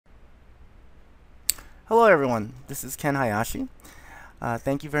Hello everyone, this is Ken Hayashi.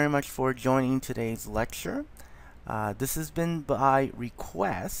 Thank you very much for joining today's lecture. This has been by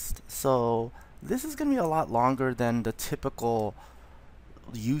request, so this is going to be a lot longer than the typical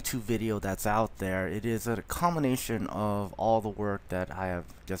YouTube video that's out there. It is a combination of all the work that I have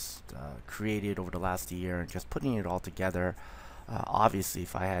just created over the last year and just putting it all together. Obviously,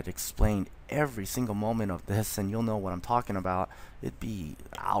 if I had explained every single moment of this, and you'll know what I'm talking about, it'd be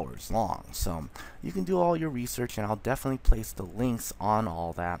hours long. So you can do all your research, and I'll definitely place the links on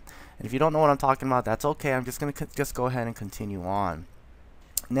all that. And if you don't know what I'm talking about, that's okay. I'm just going to just go ahead and continue on.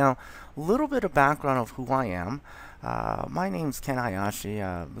 Now, a little bit of background of who I am. My name's Ken Hayashi.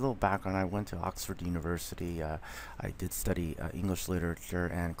 A little background, I went to Oxford University. I did study English literature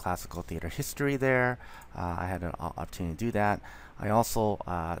and classical theater history there. I had an opportunity to do that. I also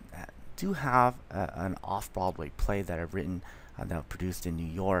do have an off-Broadway play that I've written that was produced in New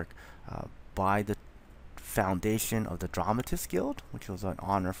York by the foundation of the Dramatists Guild, which was an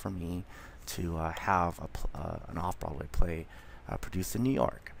honor for me to have an off-Broadway play produced in New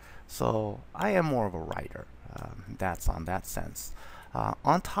York. So I am more of a writer. That's on that sense.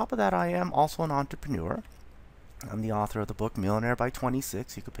 On top of that, I am also an entrepreneur. I'm the author of the book Millionaire by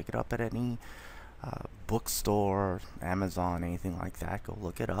 26. You can pick it up at any bookstore, Amazon, anything like that. Go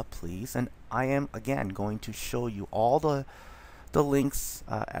look it up, please. And I am, again, going to show you all the links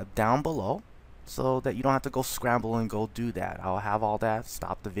down below so that you don't have to go scramble and go do that. I'll have all that.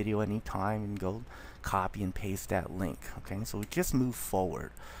 Stop the video anytime and go copy and paste that link. Okay, so we just move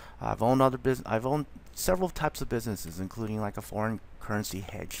forward. I've owned several types of businesses, including like a foreign currency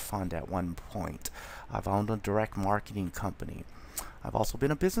hedge fund at one point. I've owned a direct marketing company. I've also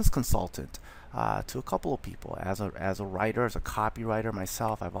been a business consultant to a couple of people as a writer, as a copywriter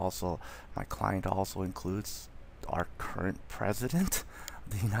myself. My client also includes our current president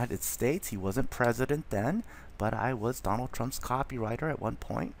of the United States. He wasn't president then, but I was Donald Trump's copywriter at one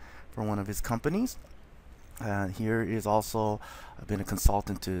point for one of his companies. Here is also been a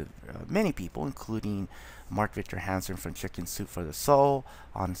consultant to many people, including Mark Victor Hansen from Chicken Soup for the Soul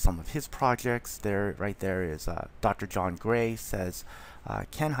on some of his projects. Right there is Dr. John Gray says,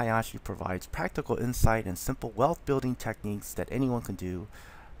 Ken Hayashi provides practical insight and simple wealth building techniques that anyone can do.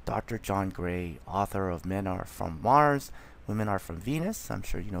 Dr. John Gray, author of Men Are From Mars, Women Are From Venus. I'm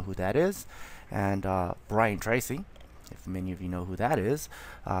sure you know who that is. And Brian Tracy, if many of you know who that is.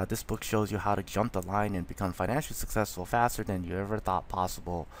 This book shows you how to jump the line and become financially successful faster than you ever thought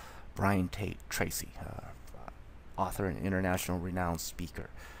possible. Brian Tracy, author and international renowned speaker.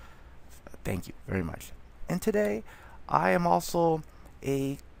 Thank you very much. And today, I am also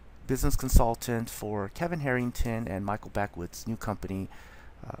a business consultant for Kevin Harrington and Michael Beckwith's new company,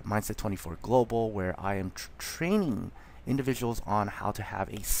 Mindset 24 Global, where I am training individuals on how to have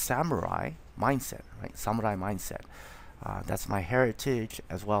a samurai mindset, right? Samurai mindset. That's my heritage,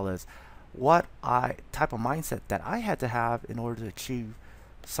 as well as what type of mindset that I had to have in order to achieve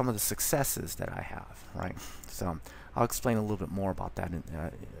some of the successes that I have, right? So I'll explain a little bit more about that in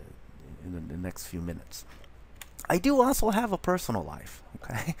the next few minutes. I do also have a personal life,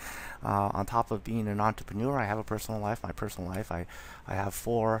 okay? On top of being an entrepreneur, I have a personal life. My personal life, I have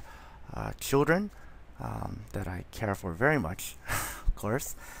 4 children that I care for very much, of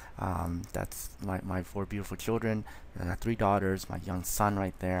course. That's my 4 beautiful children, 3 daughters, my young son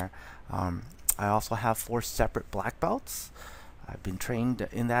right there. I also have 4 separate black belts. I've been trained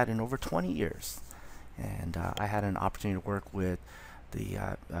in that in over 20 years. And I had an opportunity to work with the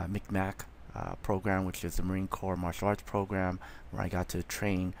MCMAC program, which is the Marine Corps Martial Arts program, where I got to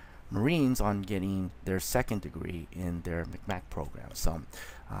train Marines on getting their 2nd degree in their MCMAC program. So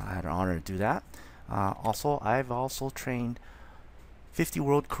I had an honor to do that. I've also trained 50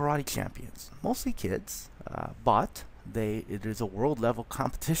 world karate champions, mostly kids, but it is a world level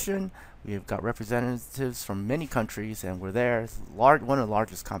competition. We've got representatives from many countries, and we're there. It's one of the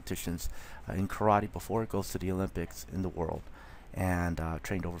largest competitions in karate before it goes to the Olympics in the world. And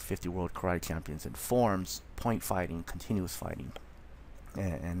trained over 50 world karate champions in forms, point fighting, continuous fighting,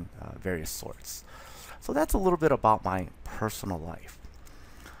 and various sorts. So that's a little bit about my personal life.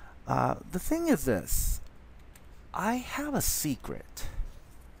 The thing is this. I have a secret,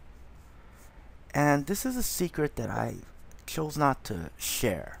 and this is a secret that I chose not to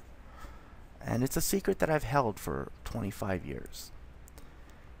share, and it's a secret that I've held for 25 years,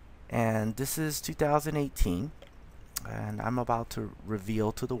 and this is 2018, and I'm about to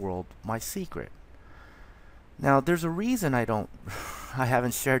reveal to the world my secret. Now, there's a reason I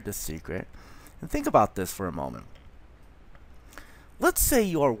haven't shared this secret, and think about this for a moment. Let's say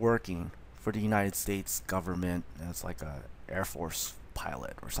you are working for the United States government as like a Air Force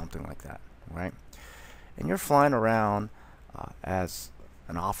pilot or something like that, right? and you're flying around as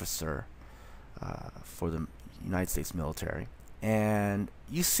an officer for the United States military, and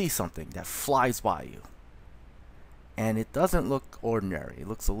you see something that flies by you, and it doesn't look ordinary. It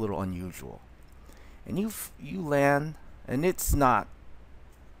looks a little unusual, and you land, and it's not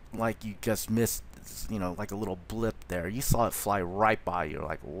like you just missed, you know, like a little blip there. You saw it fly right by you. You're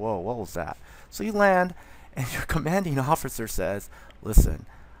like, whoa, what was that? So you land, and your commanding officer says, listen,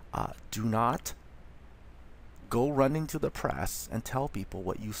 do not go running to the press and tell people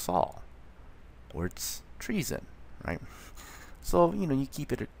what you saw, or it's treason, right? So, you know, you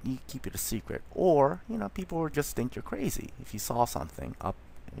keep it a secret, or, you know, people will just think you're crazy if you saw something up,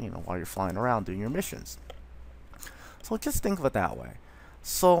 you know, while you're flying around doing your missions. So just think of it that way.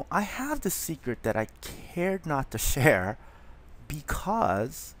 So I have this secret that I cared not to share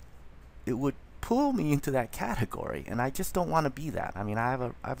because it would pull me into that category, and I just don't want to be that. I mean, I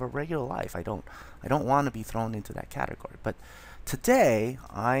have a regular life. I don't want to be thrown into that category. But today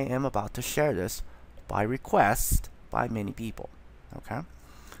I am about to share this by request by many people. Okay,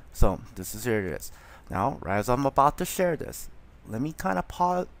 so here it is. Now, as I'm about to share this, let me kind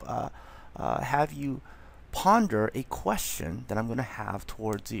of have you ponder a question that I'm going to have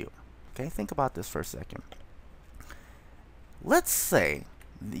towards you. Okay, think about this for a second. Let's say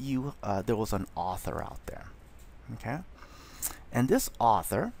that there was an author out there, okay, and this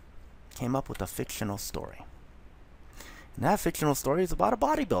author came up with a fictional story, and that fictional story is about a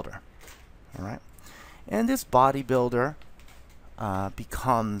bodybuilder. All right, and this bodybuilder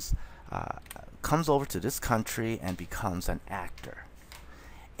comes over to this country and becomes an actor.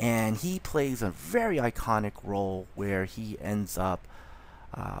 And he plays a very iconic role where he ends up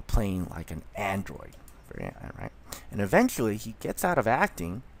playing like an android, right? And eventually he gets out of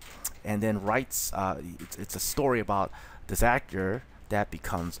acting and then writes, it's a story about this actor that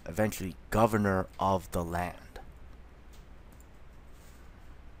becomes eventually governor of the land.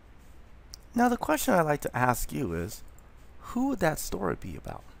 Now the question I'd like to ask you is, who would that story be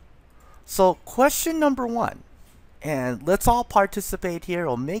about? So question number one, and let's all participate here.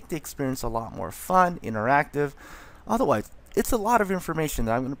 It'll make the experience a lot more fun, interactive. Otherwise, it's a lot of information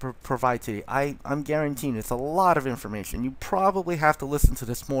that I'm going to provide today. I'm guaranteeing it's a lot of information. You probably have to listen to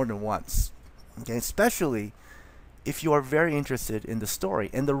this more than once, okay? Especially if you are very interested in the story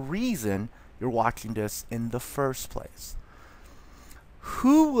and the reason you're watching this in the first place.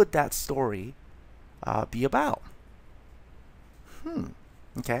 Who would that story be about?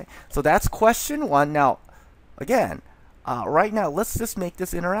 Okay, so that's question one. Now, again, right now, let's just make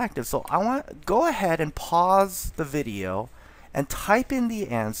this interactive. So I want to go ahead and pause the video and type in the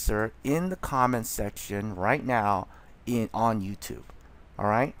answer in the comments section right now on YouTube. All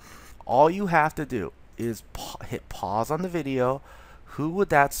right, all you have to do is hit pause on the video. Who would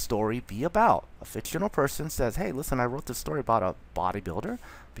that story be about? A fictional person says, hey, listen, I wrote this story about a bodybuilder,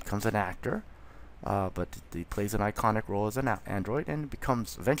 becomes an actor, but he plays an iconic role as an android and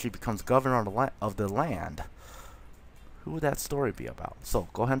eventually becomes governor of the land. Who would that story be about? So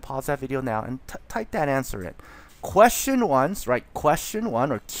go ahead and pause that video now and type that answer in. Question one, right? Question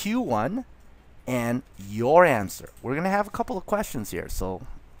one, or Q1, and your answer. We're going to have a couple of questions here, so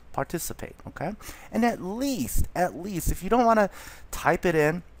participate, okay? And at least, if you don't want to type it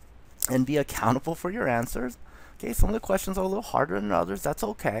in and be accountable for your answers, okay, some of the questions are a little harder than others, that's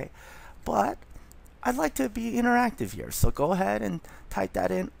okay. But I'd like to be interactive here, so go ahead and type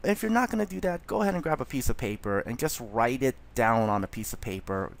that in. If you're not going to do that, go ahead and grab a piece of paper and just write it down on a piece of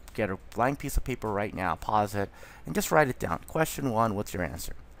paper. Get a blank piece of paper right now, pause it, and just write it down. Question one, what's your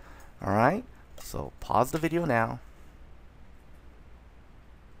answer? All right, so pause the video now.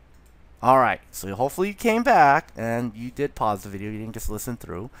 All right, so hopefully you came back and you did pause the video, you didn't just listen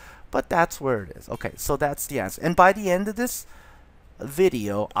through, but that's where it is. Okay, so that's the answer. And by the end of this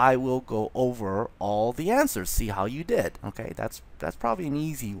video, I will go over all the answers, see how you did. Okay, that's probably an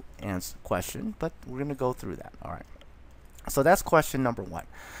easy question, but we're going to go through that. All right, so that's question number one.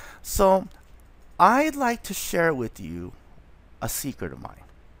 So I'd like to share with you a secret of mine.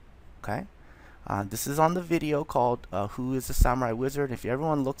 Okay, this is on the video called Who is the Samurai Wizard? If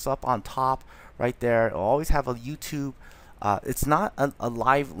everyone looks up on top right there, it'll always have a YouTube. It's not a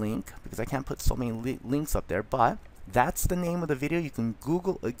live link because I can't put so many links up there, but that's the name of the video. You can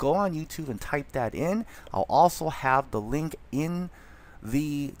go on YouTube and type that in. I'll also have the link in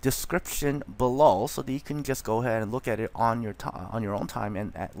the description below so that you can just go ahead and look at it on your own time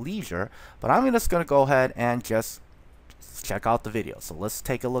and at leisure. But I'm just going to go ahead and just check out the video. So let's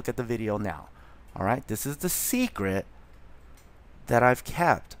take a look at the video now. All right, this is the secret that I've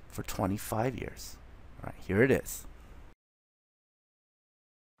kept for 25 years. All right, here it is.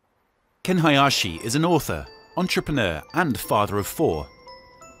 Ken Hayashi is an author, entrepreneur, and father of 4.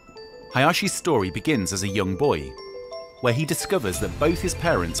 Hayashi's story begins as a young boy, where he discovers that both his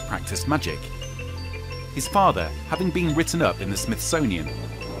parents practiced magic. His father having been written up in the Smithsonian,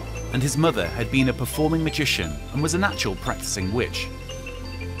 and his mother had been a performing magician and was a natural practicing witch.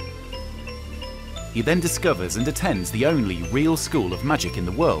 He then discovers and attends the only real school of magic in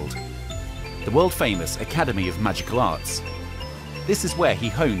the world-famous Academy of Magical Arts. This is where he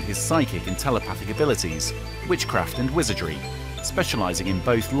honed his psychic and telepathic abilities, witchcraft and wizardry, specialising in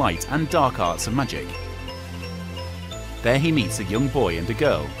both light and dark arts of magic. There he meets a young boy and a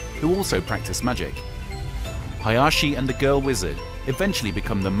girl who also practice magic. Hayashi and the girl wizard eventually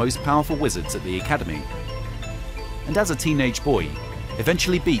become the most powerful wizards at the academy, and as a teenage boy,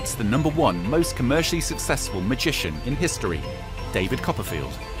 eventually beats the #1 most commercially successful magician in history, David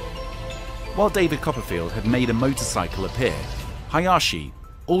Copperfield. While David Copperfield had made a motorcycle appear, Hayashi,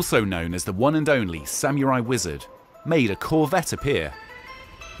 also known as the one and only samurai wizard, made a Corvette appear.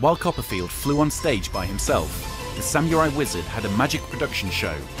 While Copperfield flew on stage by himself, the samurai wizard had a magic production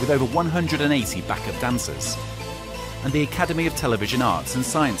show with over 180 backup dancers. And the Academy of Television Arts and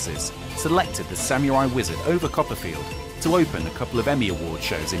Sciences selected the samurai wizard over Copperfield to open a couple of Emmy Award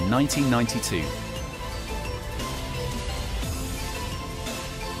shows in 1992.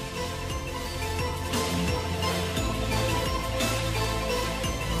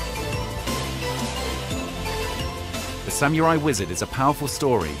 The Samurai Wizard is a powerful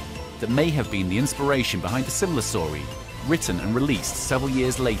story that may have been the inspiration behind a similar story, written and released several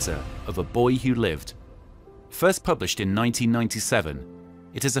years later, of A Boy Who Lived. First published in 1997,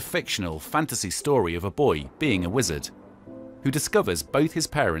 it is a fictional fantasy story of a boy being a wizard, who discovers both his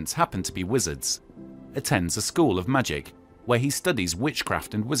parents happen to be wizards, attends a school of magic where he studies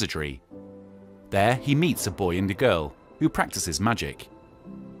witchcraft and wizardry. There he meets a boy and a girl who practices magic.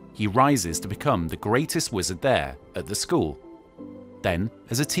 He rises to become the greatest wizard there at the school. Then,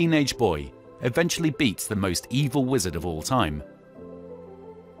 as a teenage boy, eventually beats the most evil wizard of all time.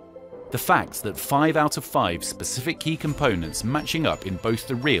 The fact that 5 out of 5 specific key components matching up in both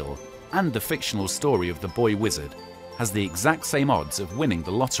the real and the fictional story of the boy wizard has the exact same odds of winning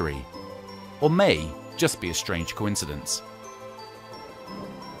the lottery, or may just be a strange coincidence.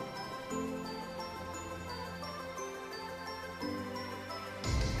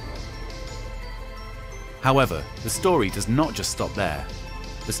 However, the story does not just stop there.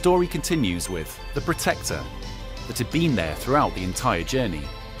 The story continues with the Protector that had been there throughout the entire journey.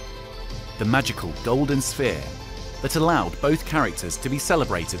 The magical golden sphere that allowed both characters to be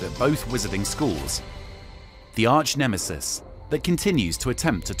celebrated at both wizarding schools. The arch nemesis that continues to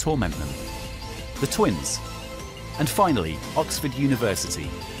attempt to torment them. The twins. And finally, Oxford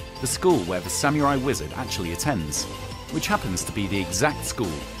University, the school where the samurai wizard actually attends, which happens to be the exact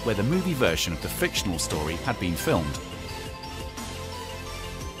school where the movie version of the fictional story had been filmed.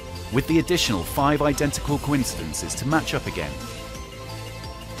 With the additional 5 identical coincidences to match up again.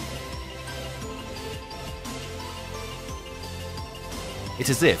 It's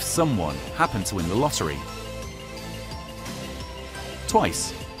as if someone happened to win the lottery.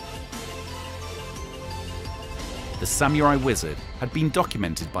 Twice. The samurai wizard had been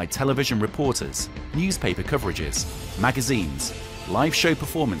documented by television reporters, newspaper coverages, magazines, live show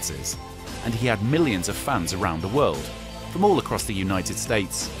performances, and he had millions of fans around the world, from all across the United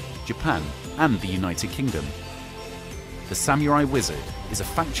States, Japan, and the United Kingdom. The Samurai Wizard is a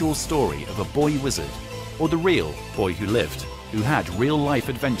factual story of a boy wizard, or the real boy who lived, who had real-life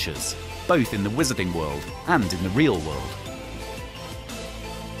adventures, both in the wizarding world and in the real world.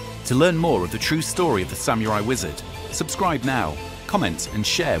 To learn more of the true story of the Samurai Wizard, subscribe now, comment and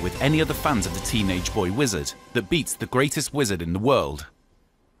share with any other fans of the teenage boy wizard that beats the greatest wizard in the world.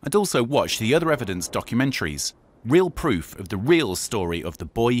 And also watch the other evidence documentaries, real proof of the real story of the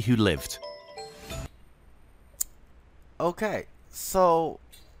boy who lived. Okay, so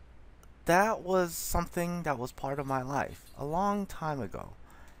that was something that was part of my life a long time ago,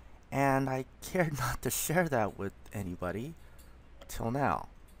 and I cared not to share that with anybody till now.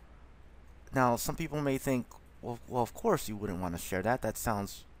 Now, some people may think, well, of course you wouldn't want to share that. That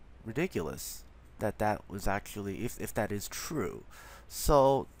sounds ridiculous, that was actually, if that is true.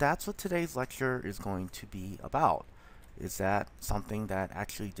 So that's what today's lecture is going to be about. Is that something that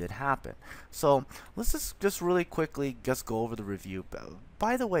actually did happen? So let's just really quickly just go over the review.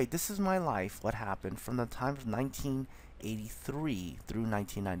 By the way, this is my life, what happened from the time of 1983 through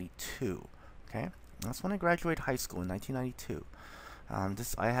 1992. Okay, that's when I graduated high school in 1992.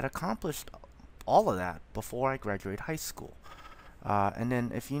 I had accomplished all of that before I graduated high school. And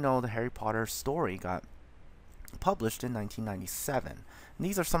then if you know the Harry Potter story got published in 1997. And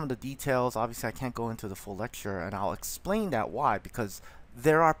these are some of the details. Obviously, I can't go into the full lecture, and I'll explain that why, because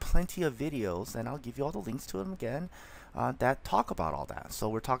there are plenty of videos, and I'll give you all the links to them again, that talk about all that. So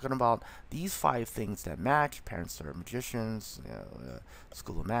we're talking about these 5 things that match: parents that are magicians,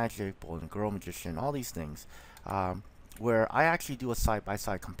 School of Magic, boy and girl magician, all these things, where I actually do a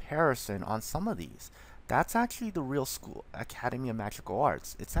side-by-side comparison on some of these. That's actually the real school, Academy of Magical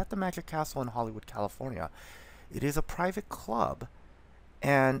Arts. It's at the Magic Castle in Hollywood, California. It is a private club,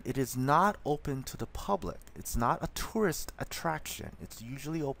 and it is not open to the public. It's not a tourist attraction. It's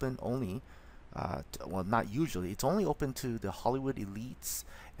usually open only, well, not usually, it's only open to the Hollywood elites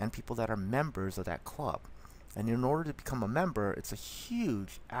and people that are members of that club. And in order to become a member, it's a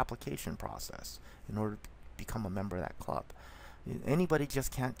huge application process in order to become a member of that club. Anybody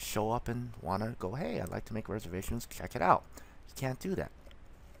just can't show up and want to go, hey, I'd like to make reservations, check it out. You can't do that.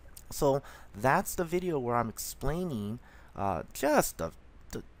 So that's the video where I'm explaining just the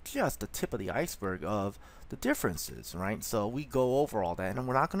tip of the iceberg of the differences, right? So we go over all that, and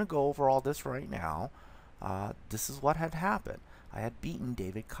we're not going to go over all this right now. This is what had happened. I had beaten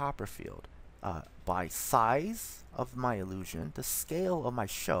David Copperfield by size of my illusion, the scale of my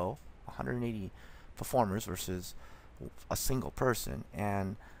show, 180 performers versus a single person,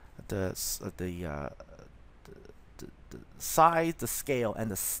 and the size, the scale,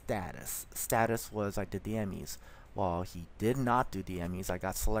 and the status. Status was I did the Emmys. While he did not do the Emmys, I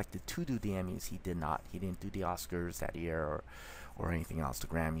got selected to do the Emmys. He did not. He didn't do the Oscars that year or anything else, the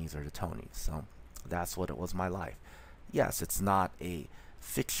Grammys or the Tonys. So that's what it was, my life. Yes, it's not a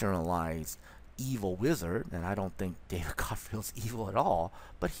fictionalized evil wizard, and I don't think David Copperfield's evil at all,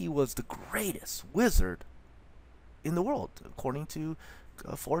 but he was the greatest wizard in the world, according to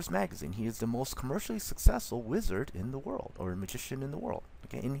Forbes magazine. He is the most commercially successful wizard in the world, or magician in the world,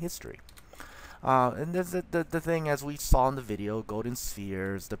 okay, in history. And there's the thing, as we saw in the video, golden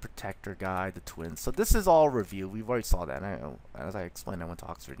spheres, the protector guy, the twins. So this is all review. We've already saw that. As I explained, I went to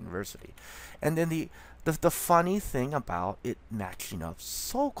Oxford University. And then the funny thing about it matching up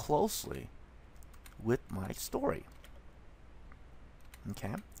so closely with my story.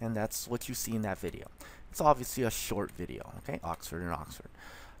 Okay, and that's what you see in that video. It's obviously a short video, okay? Oxford and Oxford.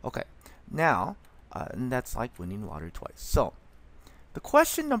 Okay, now, and that's like winning the lottery twice. So, the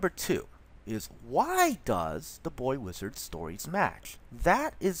question number 2 is, why does the boy wizard stories match?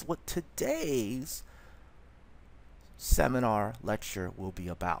 That is what today's seminar lecture will be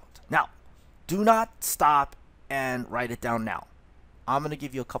about. Now, do not stop and write it down now. I'm going to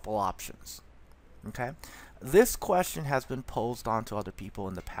give you a couple options, okay? This question has been posed on to other people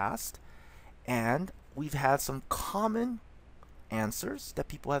in the past, and we've had some common answers that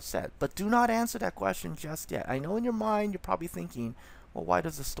people have said. But do not answer that question just yet. I know in your mind you're probably thinking, well, why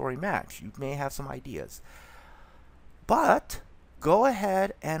does the story match? You may have some ideas. But go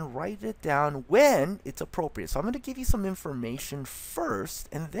ahead and write it down when it's appropriate. So I'm going to give you some information first,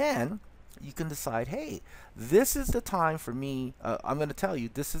 and then you can decide, hey, this is the time for me. I'm going to tell you,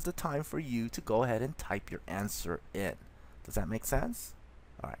 this is the time for you to go ahead and type your answer in. Does that make sense?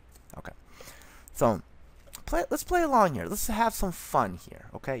 All right. Okay. So let's play along here. Let's have some fun here.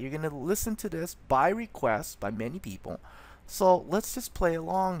 Okay. You're going to listen to this by request by many people. So let's just play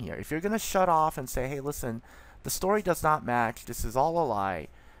along here. If you're going to shut off and say, hey, listen, the story does not match, this is all a lie,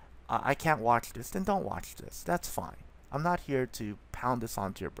 I can't watch this, then don't watch this. That's fine. I'm not here to pound this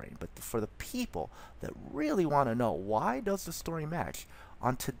onto your brain, but for the people that really want to know, why does the story match?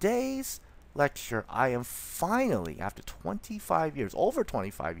 On today's lecture, I am finally, after 25 years, over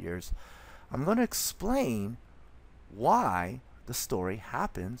 25 years, I'm going to explain why the story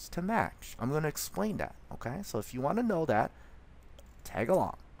happens to match. I'm going to explain that, okay? So if you want to know that, tag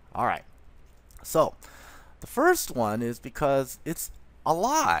along. All right. So the first one is because it's a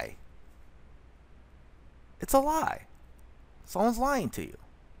lie. It's a lie. Someone's lying to you.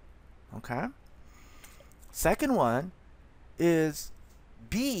 Okay? Second one is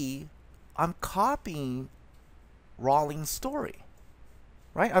B, I'm copying Rowling's story.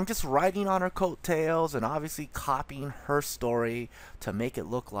 Right? I'm just writing on her coattails and obviously copying her story to make it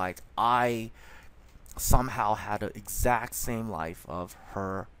look like I somehow had an exact same life of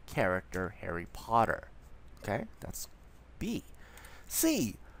her character, Harry Potter. Okay? That's B.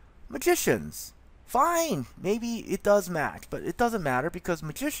 C, magicians. Fine, maybe it does match, but it doesn't matter because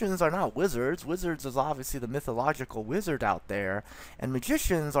magicians are not wizards. Wizards is obviously the mythological wizard out there, and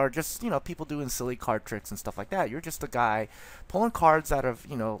magicians are just, you know, people doing silly card tricks and stuff like that. You're just a guy pulling cards out of,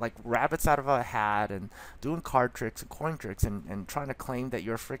 you know, like rabbits out of a hat and doing card tricks and coin tricks and trying to claim that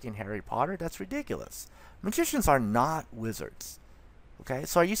you're freaking Harry Potter. That's ridiculous. Magicians are not wizards. Okay,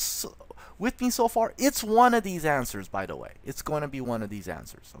 so with me so far? It's one of these answers, by the way. It's going to be one of these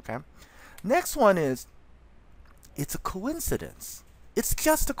answers, okay? Next one is, it's a coincidence. It's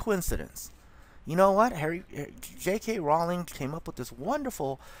just a coincidence. You know what? J.K. Rowling came up with this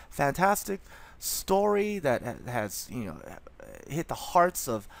wonderful, fantastic story that has, you know, hit the hearts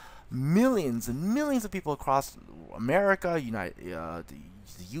of millions and millions of people across America,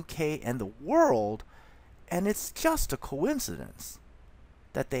 the UK, and the world, and it's just a coincidence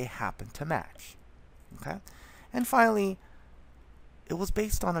that they happen to match. Okay? And finally, it was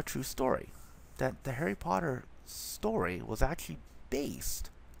based on a true story. That the Harry Potter story was actually based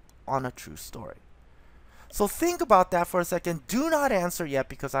on a true story. So think about that for a second. Do not answer yet,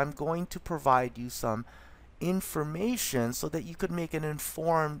 because I'm going to provide you some information so that you could make an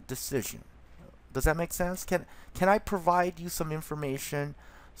informed decision. Does that make sense? Can I provide you some information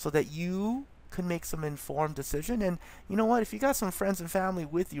so that you can make some informed decision? And you know what? If you got some friends and family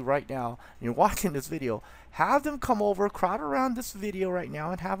with you right now and you're watching this video, have them come over, crowd around this video right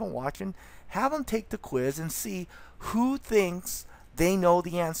now and have them watch, and have them take the quiz and see who thinks they know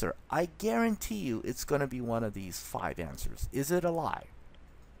the answer. I guarantee you it's going to be one of these 5 answers. Is it a lie?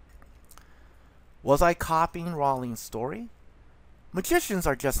 Was I copying Rowling's story? Magicians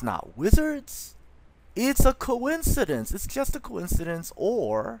are just not wizards. It's a coincidence. It's just a coincidence,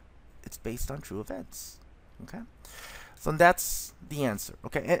 or it's based on true events. Okay? So that's the answer.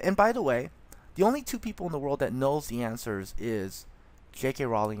 Okay? And by the way, the only 2 people in the world that knows the answers is J.K.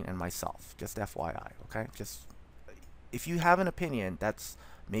 Rowling and myself. Just FYI. Okay? Just, if you have an opinion that's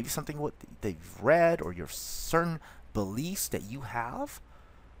maybe something what they've read, or your certain beliefs that you have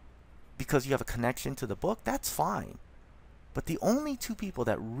because you have a connection to the book, that's fine. But the only 2 people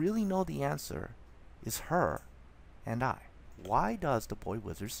that really know the answer is her and I. Why does the boy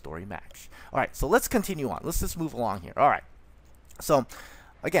wizard story match? All right, so let's continue on. Let's just move along here. All right. So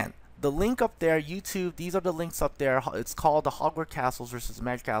again, the link up there, YouTube, these are the links up there. It's called the Hogwarts Castles versus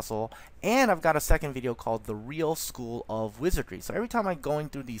Magic Castle. And I've got a second video called The Real School of Wizardry. So every time I'm going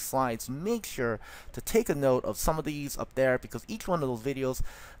through these slides, make sure to take a note of some of these up there, because each one of those videos,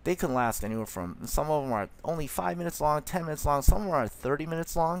 they can last anywhere from, some of them are only 5 minutes long, 10 minutes long, some of them are 30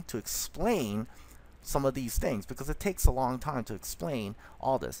 minutes long to explain some of these things, because it takes a long time to explain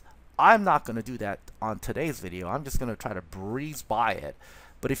all this. I'm not going to do that on today's video. I'm just going to try to breeze by it.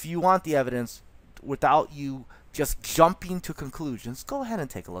 But if you want the evidence without you just jumping to conclusions, go ahead and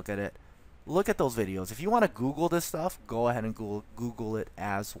take a look at it. Look at those videos. If you want to Google this stuff, go ahead and Google it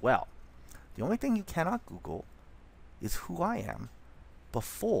as well. The only thing you cannot Google is who I am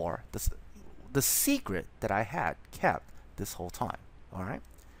before the secret that I had kept this whole time. All right?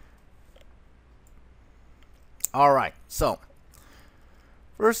 All right. So,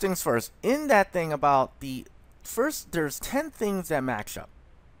 first things first. In that thing about the first, there's 10 things that match up.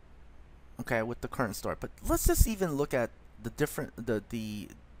 Okay, with the current story. But let's just even look at the different the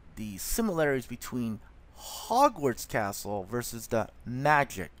similarities between Hogwarts Castle versus the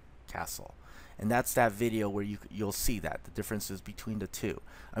Magic Castle. And that's that video where you'll see that the differences between the two.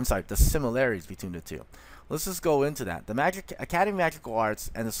 I'm sorry, the similarities between the two. Let's just go into that. The Academy of Magical Arts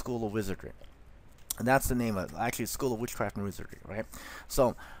and the School of Wizardry. And that's the name of it. Actually, School of Witchcraft and Wizardry, right?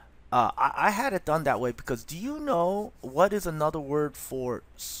 So I had it done that way because, do you know what is another word for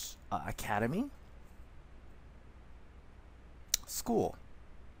academy? School.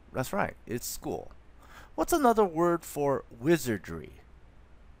 That's right. It's school. What's another word for wizardry?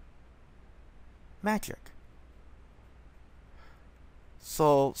 Magic.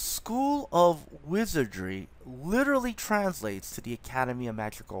 So, School of Wizardry literally translates to the Academy of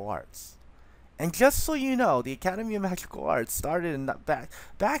Magical Arts. And just so you know, the Academy of Magical Arts started in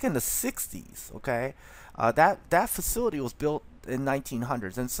back in the 60s, okay? That facility was built in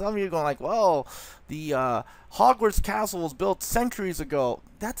 1900s. And some of you are going like, well, the Hogwarts Castle was built centuries ago.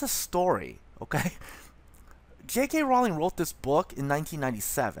 That's a story, okay? J.K. Rowling wrote this book in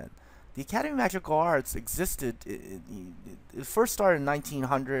 1997. The Academy of Magical Arts existed, it first started in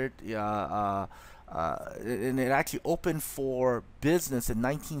 1900, and it actually opened for business in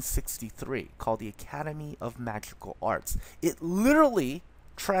 1963, called the Academy of Magical Arts. It literally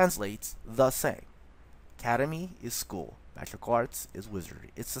translates the same. Academy is school. Magical Arts is wizardry.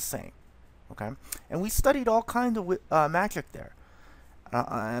 It's the same. Okay? And we studied all kinds of magic there.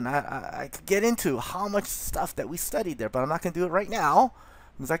 And I could get into how much stuff that we studied there, but I'm not going to do it right now,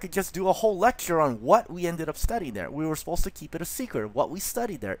 because I could just do a whole lecture on what we ended up studying there. We were supposed to keep it a secret, what we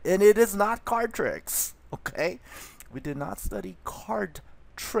studied there. And it is not card tricks, okay? We did not study card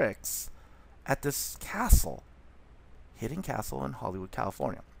tricks at this castle, hidden castle in Hollywood,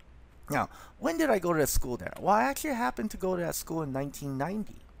 California. Now, when did I go to that school there? Well, I actually happened to go to that school in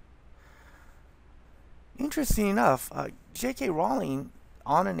 1990. Interesting enough, J.K. Rowling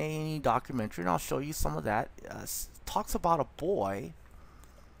on an A&E documentary, and I'll show you some of that, talks about a boy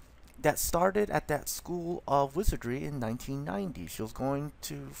that started at that school of wizardry in 1990. She was going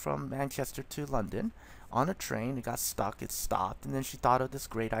from Manchester to London on a train. It got stuck, it stopped, and then she thought of this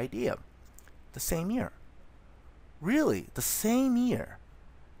great idea. The same year. Really, the same year.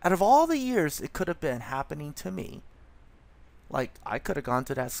 Out of all the years it could have been happening to me, like I could have gone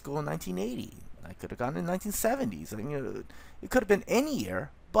to that school in 1980. I could have gone in the 1970s. I mean, it could have been any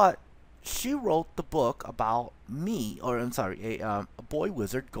year, but she wrote the book about me, or I'm sorry, a boy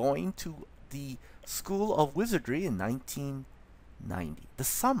wizard going to the School of Wizardry in 1990, the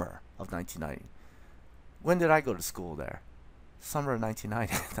summer of 1990. When did I go to school there? Summer of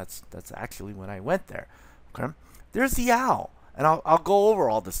 1990. That's actually when I went there. Okay, there's the owl, and I'll go over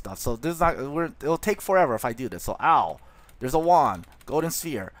all this stuff. So this is not, it'll take forever if I do this. So owl, there's a wand, golden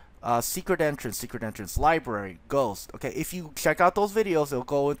sphere. Secret entrance, library, ghost. Okay, if you check out those videos, it'll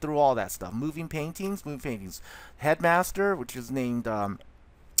go through all that stuff. Moving paintings. Headmaster, which is named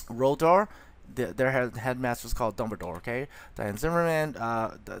Rodor. Their headmaster is called Dumbledore. Okay, Diane Zimmerman.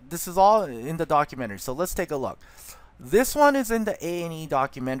 This is all in the documentary. So let's take a look. This one is in the A&E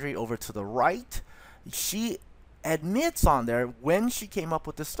documentary over to the right. She admits on there when she came up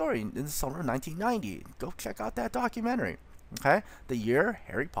with the story in the summer of 1990. Go check out that documentary. Okay, the year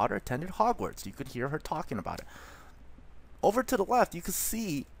Harry Potter attended Hogwarts. You could hear her talking about it. Over to the left, you can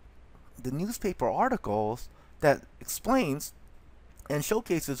see the newspaper articles that explains and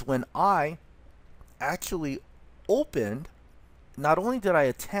showcases when I actually opened. Not only did I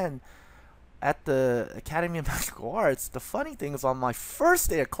attend at the Academy of Magical Arts, the funny thing is on my first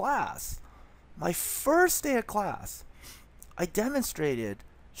day of class, I demonstrated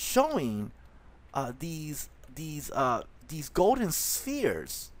showing these golden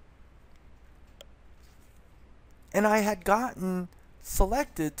spheres, and I had gotten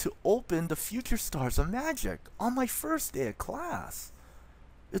selected to open the Future Stars of Magic on my first day of class.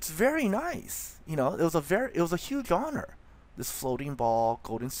 It's very nice, you know. It was a huge honor. This floating ball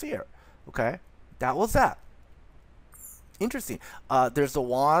golden sphere. Okay, that was that. Interesting. There's the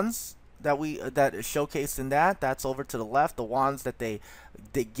wands that is showcased in that. That's over to the left. The wands that they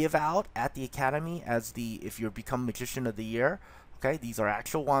give out at the academy as if you become magician of the year. Okay, these are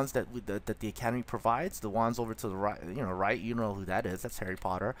actual wands that the academy provides. The wands over to the right, you know who that is. That's Harry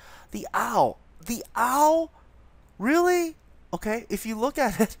Potter. The owl, really? Okay, if you look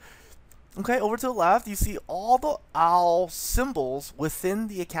at it, okay, over to the left, you see all the owl symbols within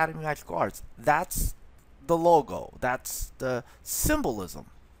the Academy of Magical Arts. That's the logo. That's the symbolism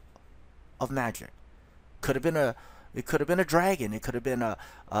of magic. It could have been a dragon. It could have been a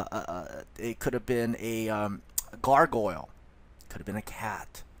gargoyle. It could have been a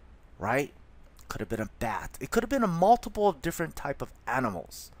cat, right? Could have been a bat. It could have been a multiple of different type of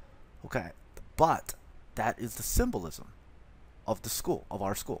animals. Okay, but that is the symbolism of the school, of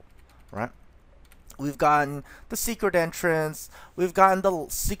our school, right? We've gotten the secret entrance. We've gotten the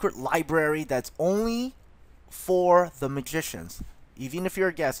secret library that's only for the magicians. Even if you're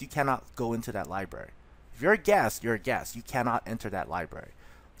a guest, you cannot go into that library. If you're a guest, you're a guest. You cannot enter that library.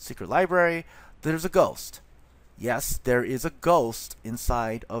 Secret library. There's a ghost. Yes, there is a ghost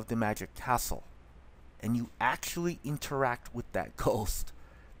inside of the magic castle. And you actually interact with that ghost.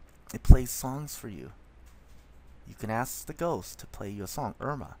 It plays songs for you. You can ask the ghost to play you a song,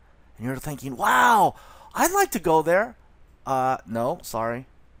 Irma. And you're thinking, wow, I'd like to go there. No, sorry.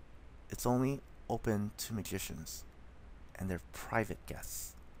 It's only open to magicians and their private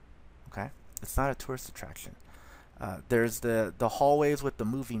guests. Okay? It's not a tourist attraction. There's the hallways with the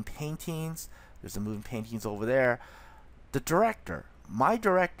moving paintings. There's the moving paintings over there. The director, my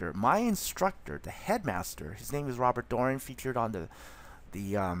instructor, the headmaster, his name is Robert Dorian, featured on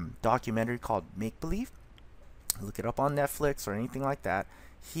the documentary called Make Believe. Look it up on Netflix or anything like that.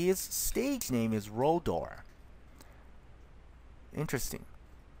 His stage name is Rodor. Interesting.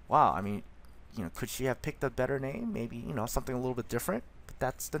 Wow, I mean, could she have picked a better name? Maybe, something a little bit different, but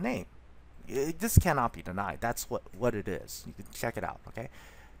that's the name. This cannot be denied. That's what it is. You can check it out, okay?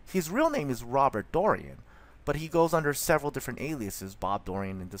 His real name is Robert Dorian, but he goes under several different aliases, Bob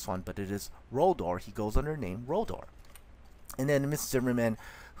Dorian in this one, but it is Rodor. He goes under the name Rodor. And then Miss Zimmerman,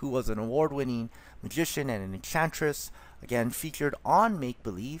 who was an award-winning magician and an enchantress, again featured on Make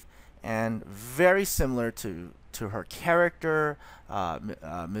Believe, and very similar to her character,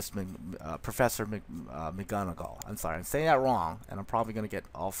 Professor McGonagall. I'm sorry, I'm saying that wrong, and I'm probably going to get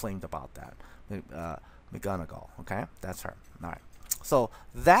all flamed about that. McGonagall, okay? That's her. All right. So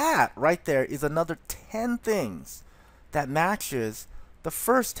that right there is another 10 things that matches the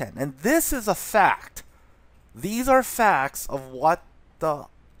first 10. And this is a fact. These are facts of what the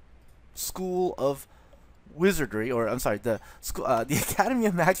School of Wizardry, or I'm sorry, the Academy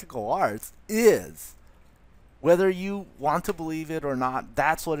of Magical Arts is. Whether you want to believe it or not,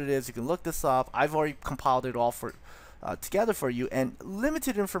 that's what it is. You can look this up. I've already compiled it all for together for you, and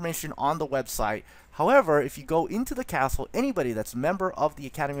limited information on the website. However, if you go into the castle, anybody that's a member of the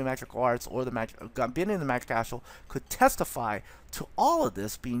Academy of Magical Arts or the been in the Magic Castle could testify to all of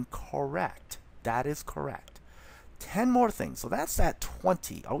this being correct. That is correct. 10 more things. So that's at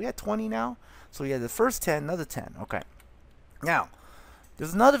 20. Are we at 20 now? So we had the first 10, another 10. Okay. Now,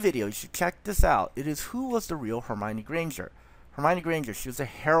 there's another video. You should check this out. It is Who Was the Real Hermione Granger? Hermione Granger, she was a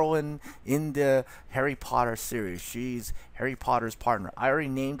heroine in the Harry Potter series. She's Harry Potter's partner. I already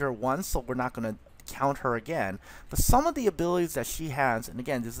named her once, so we're not going to count her again. But some of the abilities that she has, and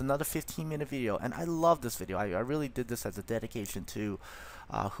again, this is another 15-minute video, and I love this video. I really did this as a dedication to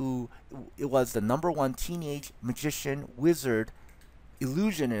who it was the #1 teenage magician, wizard,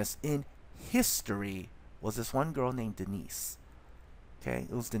 illusionist in history, was this one girl named Denise. Okay,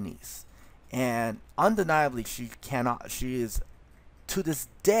 it was Denise. And undeniably, she is, to this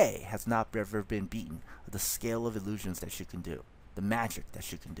day, has not ever been beaten. The scale of illusions that she can do, the magic that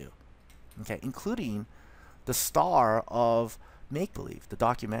she can do. Okay, including the star of Make Believe, the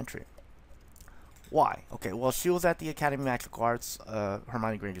documentary. Why? Okay, well, she was at the Academy of Magical Arts.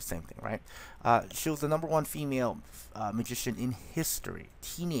 Hermione Granger, same thing, right? She was the #1 female magician in history,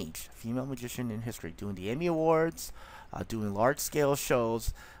 teenage female magician in history, doing the Emmy Awards, doing large-scale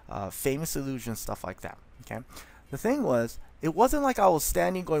shows, famous illusions, stuff like that. Okay, the thing was, it wasn't like I was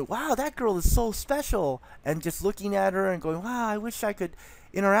standing going, wow, that girl is so special, and just looking at her and going, wow, I wish I could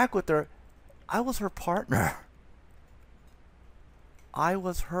interact with her. I was her partner. I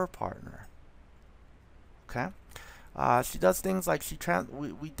was her partner. Okay, she does things like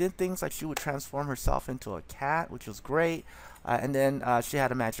we did things like she would transform herself into a cat, which was great. And then she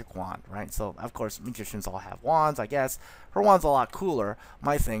had a magic wand, right? So of course magicians all have wands, I guess. Her wand's a lot cooler,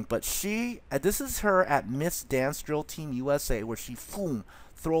 my thing. But this is her at Miss Dance Drill Team USA, where she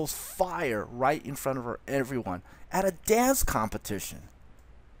throws fire right in front of everyone at a dance competition.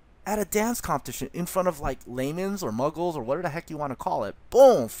 At a dance competition in front of like laymen's or muggles or whatever the heck you want to call it.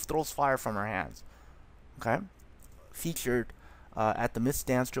 Boom! Throws fire from her hands. Okay, featured at the Miss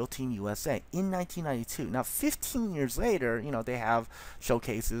Dance Drill Team USA in 1992. Now, 15 years later, you know, they have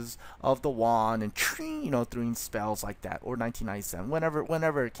showcases of the wand and throwing spells like that, or 1997,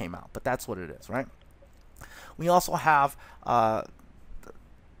 whenever it came out. But that's what it is, right? We also have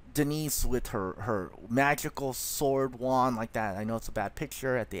Denise with her magical sword wand like that. I know it's a bad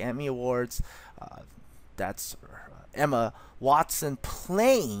picture at the Emmy Awards. That's Emma Watson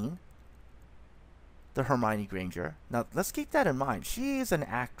playing the Hermione Granger. Now, let's keep that in mind. She is an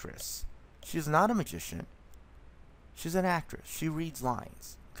actress. She's not a magician. She's an actress. She reads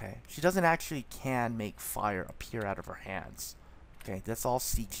lines. Okay, she doesn't actually make fire appear out of her hands. Okay, that's all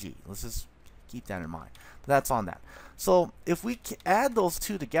CG. Let's just keep that in mind. But that's on that. So if we add those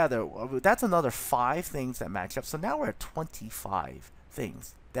two together, that's another 5 things that match up. So now we're at 25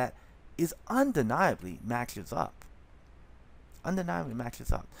 things that is undeniably matches up. Undeniably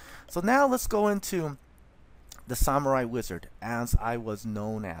matches up. So now let's go into the Samurai Wizard, as I was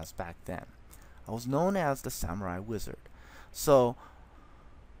known as back then. I was known as the Samurai Wizard. So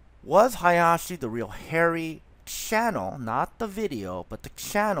was Hayashi the real Harry? Channel, not the video, but the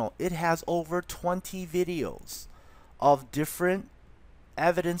channel, it has over 20 videos of different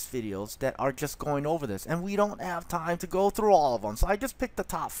evidence videos that are just going over this, and we don't have time to go through all of them. So I just picked the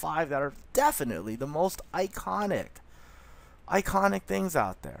top 5 that are definitely the most iconic things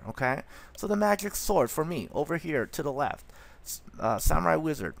out there. Okay, so the magic sword for me over here to the left, Samurai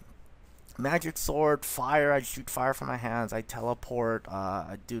Wizard, magic sword, fire. I shoot fire from my hands. I teleport.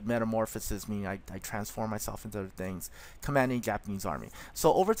 I do metamorphosis, meaning I transform myself into other things. Commanding Japanese army.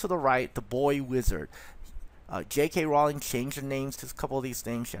 So over to the right, the boy wizard. J.K. Rowling changed the names to a couple of these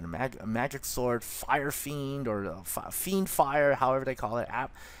things. She had a magic sword, fire fiend, or fiend fire, however they call it.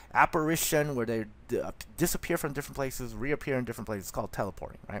 Apparition, where they disappear from different places, reappear in different places. It's called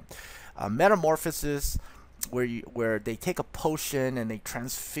teleporting, right? Metamorphosis, where they take a potion and they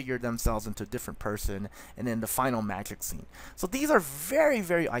transfigure themselves into a different person, and then the final magic scene. So these are very,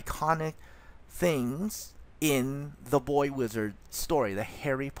 very iconic things in the boy wizard story, the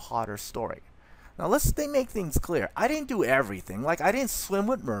Harry Potter story. Now they make things clear. I didn't do everything. Like, I didn't swim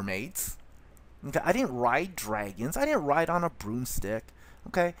with mermaids. Okay, I didn't ride dragons. I didn't ride on a broomstick.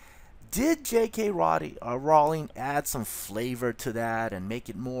 Okay, did J.K. Rowling add some flavor to that and make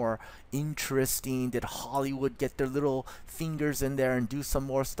it more interesting? Did Hollywood get their little fingers in there and do some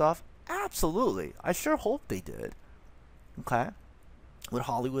more stuff? Absolutely. I sure hope they did. Okay? With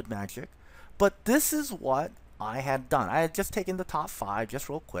Hollywood magic. But this is what I had done. I had just taken the top 5 just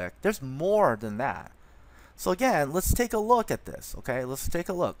real quick. There's more than that. So again, let's take a look at this, okay? Let's take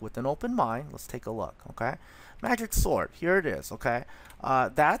a look. With an open mind, let's take a look, okay? Magic Sword, here it is, okay?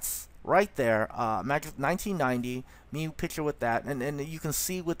 That's right there, Magic 1990, me picture with that. And you can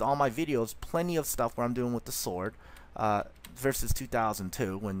see with all my videos, plenty of stuff where I'm doing with the sword versus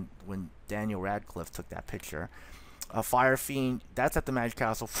 2002 when Daniel Radcliffe took that picture. Fire Fiend, that's at the Magic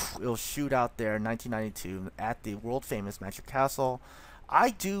Castle. It'll shoot out there in 1992 at the world famous Magic Castle.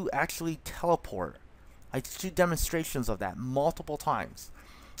 I do actually teleport. I do demonstrations of that multiple times.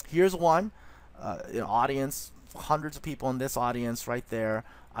 Here's one, an audience, hundreds of people in this audience right there.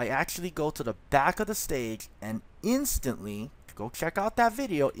 I actually go to the back of the stage and instantly, go check out that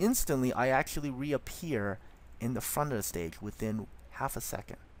video, instantly I actually reappear in the front of the stage within half a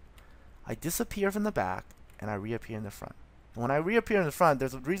second. I disappear from the back and I reappear in the front. And when I reappear in the front,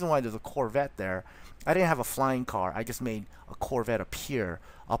 there's a reason why there's a Corvette there. I didn't have a flying car. I just made a Corvette appear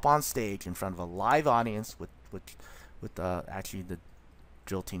up on stage in front of a live audience with actually the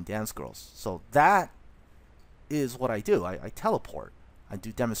drill team dance girls. So that is what I do. I teleport. I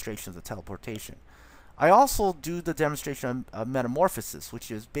do demonstrations of teleportation. I also do the demonstration of metamorphosis, which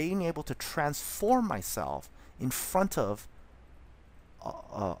is being able to transform myself in front of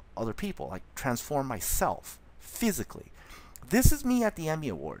other people, like transform myself physically. This is me at the Emmy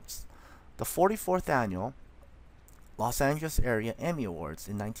Awards, the 44th annual Los Angeles area Emmy Awards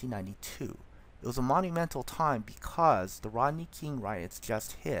in 1992. It was a monumental time because the Rodney King riots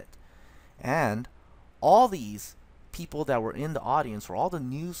just hit, and all these people that were in the audience were all the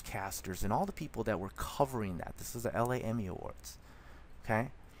newscasters and all the people that were covering that. This is the LA Emmy Awards,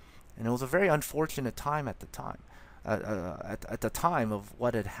 okay? And it was a very unfortunate time at the time, at the time of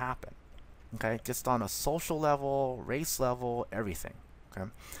what had happened, okay? Just on a social level, race level, everything, okay?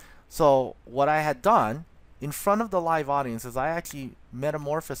 So what I had done in front of the live audience is I actually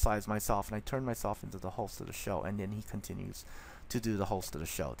metamorphosized myself and I turned myself into the host of the show, and then he continues to do the host of the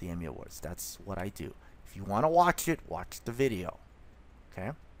show, the Emmy Awards. That's what I do. If you want to watch it, watch the video.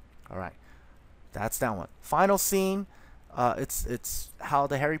 Okay? Alright. That's that one. Final scene. It's how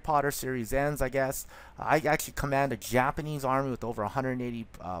the Harry Potter series ends, I guess. I actually command a Japanese army with over 180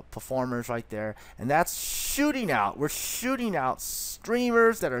 performers right there. And that's shooting out. We're shooting out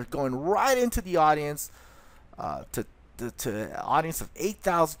streamers that are going right into the audience. To an audience of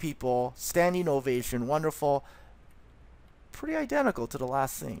 8,000 people. Standing ovation. Wonderful. Pretty identical to the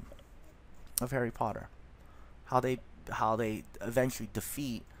last scene of Harry Potter. How they eventually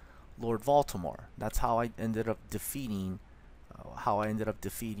defeat Lord Voldemort. That's how I ended up defeating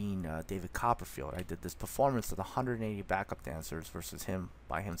David Copperfield. I did this performance with 180 backup dancers versus him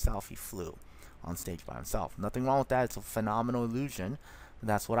by himself. He flew on stage by himself. Nothing wrong with that. It's a phenomenal illusion. And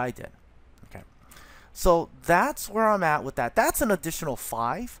that's what I did. Okay. So that's where I'm at with that. That's an additional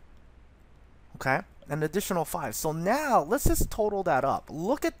 5. Okay? An additional 5. So now let's just total that up.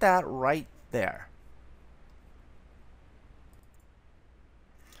 Look at that right there.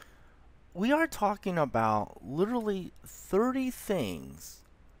 We are talking about literally 30 things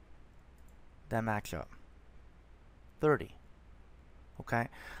that match up. 30. Okay?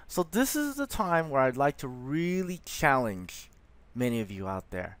 So this is the time where I'd like to really challenge many of you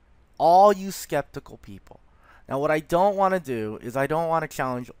out there. All you skeptical people. Now what I don't want to do is I don't want to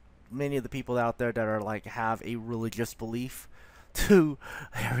challenge many of the people out there that are like have a religious belief to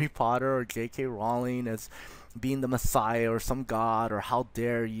Harry Potter or J.K. Rowling as being the Messiah or some god or how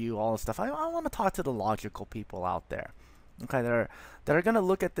dare you, all this stuff. I want to talk to the logical people out there, okay, that are going to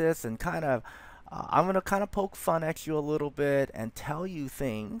look at this and kind of I'm going to kind of poke fun at you a little bit and tell you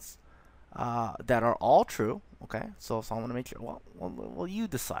things that are all true, okay? So I want to make sure, well you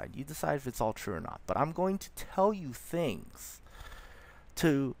decide if it's all true or not, but I'm going to tell you things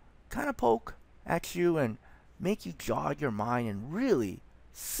to kind of poke at you and make you jog your mind and really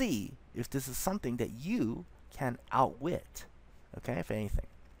see if this is something that you can outwit, okay, if anything.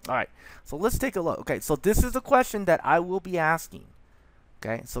 All right, so let's take a look. Okay, so this is a question that I will be asking,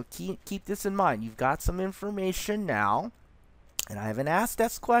 okay? So keep this in mind. You've got some information now, and I haven't asked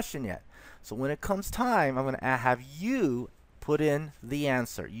this question yet. So when it comes time, I'm going to have you put in the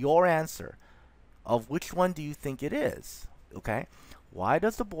answer, your answer, of which one do you think it is, okay? Why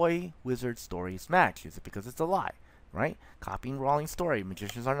does the boy wizard stories match? Is it because it's a lie? Right? Copying Rowling's story.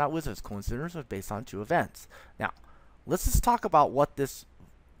 Magicians are not wizards. Coincidences are based on 2 events. Now, let's just talk about what this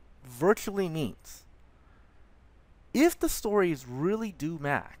virtually means. If the stories really do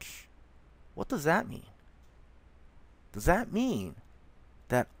match, what does that mean? Does that mean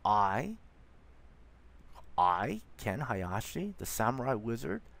that Ken Hayashi, the samurai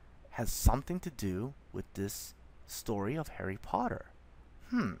wizard, has something to do with this story of Harry Potter.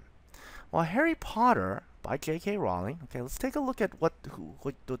 Well, Harry Potter by J.K. Rowling. Okay, let's take a look at what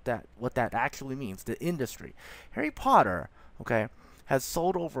that actually means. The industry. Harry Potter, okay, has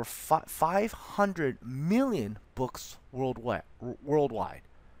sold over 500 million books worldwide,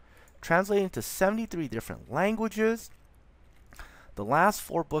 translated into 73 different languages. The last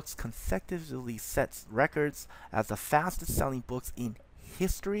 4 books consecutively set records as the fastest selling books in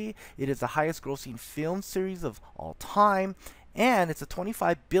history. It is the highest grossing film series of all time, and it's a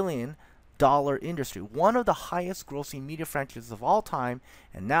 $25 billion industry, one of the highest grossing media franchises of all time.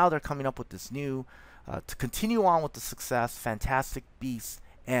 And now they're coming up with this new to continue on with the success, Fantastic Beasts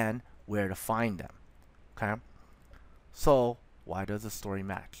and Where to Find Them. Okay, so why does the story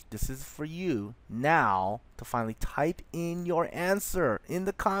match? This is for you now to finally type in your answer in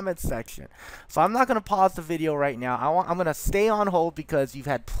the comments section. So I'm not going to pause the video right now. I'm going to stay on hold because you've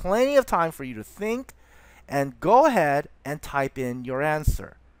had plenty of time for you to think, and go ahead and type in your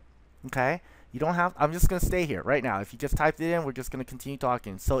answer. Okay? You don't have, I'm just going to stay here right now. If you just typed it in, we're just going to continue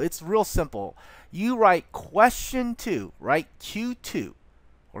talking. So it's real simple. You write question 2, write Q2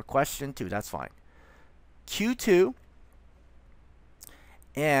 or question 2, that's fine. Q2,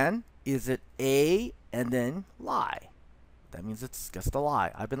 and is it A and then lie? That means it's just a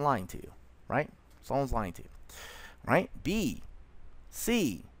lie. I've been lying to you, right? Someone's lying to you, right? B,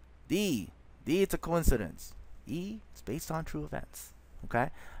 C, D, it's a coincidence. E, it's based on true events,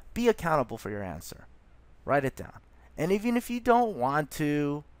 okay? Be accountable for your answer. Write it down. And even if you don't want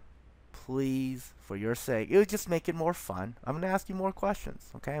to, please, for your sake, it would just make it more fun. I'm going to ask you more questions,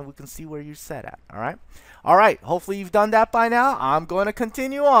 okay? And we can see where you're set at, all right? All right, hopefully you've done that by now. I'm going to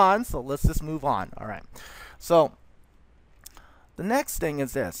continue on, so let's just move on, all right? So the next thing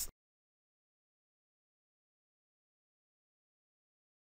is this.